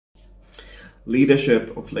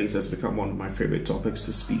Leadership of late has become one of my favorite topics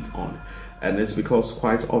to speak on. And it's because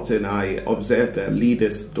quite often I observe that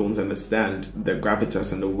leaders don't understand the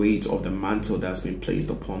gravitas and the weight of the mantle that's been placed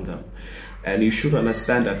upon them. And you should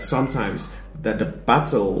understand that sometimes that the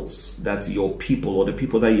battles that your people or the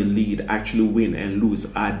people that you lead actually win and lose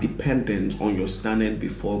are dependent on your standing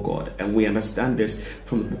before God. And we understand this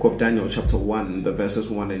from the book of Daniel chapter 1, the verses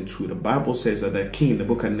 1 and 2. The Bible says that the king,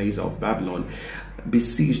 Nebuchadnezzar of Babylon,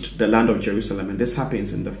 besieged the land of Jerusalem, and this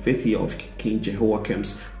happens in the 5th year of King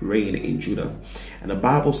Jehoiakim's reign in Judah. And the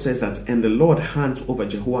Bible says that, and the Lord hands over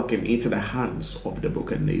Jehoiakim into the hands of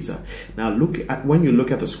Nebuchadnezzar. Now when you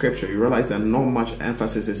look at the scripture, you realize that not much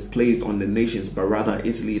emphasis is placed on the nations, but rather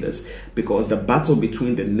its leaders, because the battle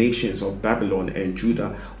between the nations of Babylon and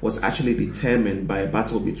Judah was actually determined by a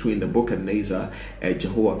battle between Nebuchadnezzar and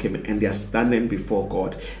Jehoiakim, and they are standing before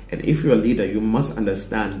God. And if you're a leader, you must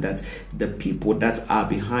understand that the people that are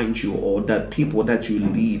behind you, or that people that you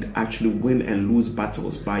lead, actually win and lose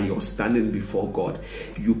battles by your standing before God.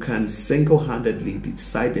 You can single-handedly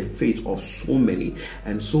decide the fate of so many.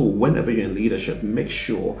 And so whenever you're in leadership, make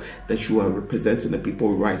sure that you are representing the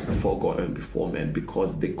people right before God and before men,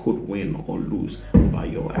 because they could win or lose by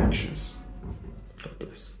your actions. God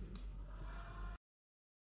bless.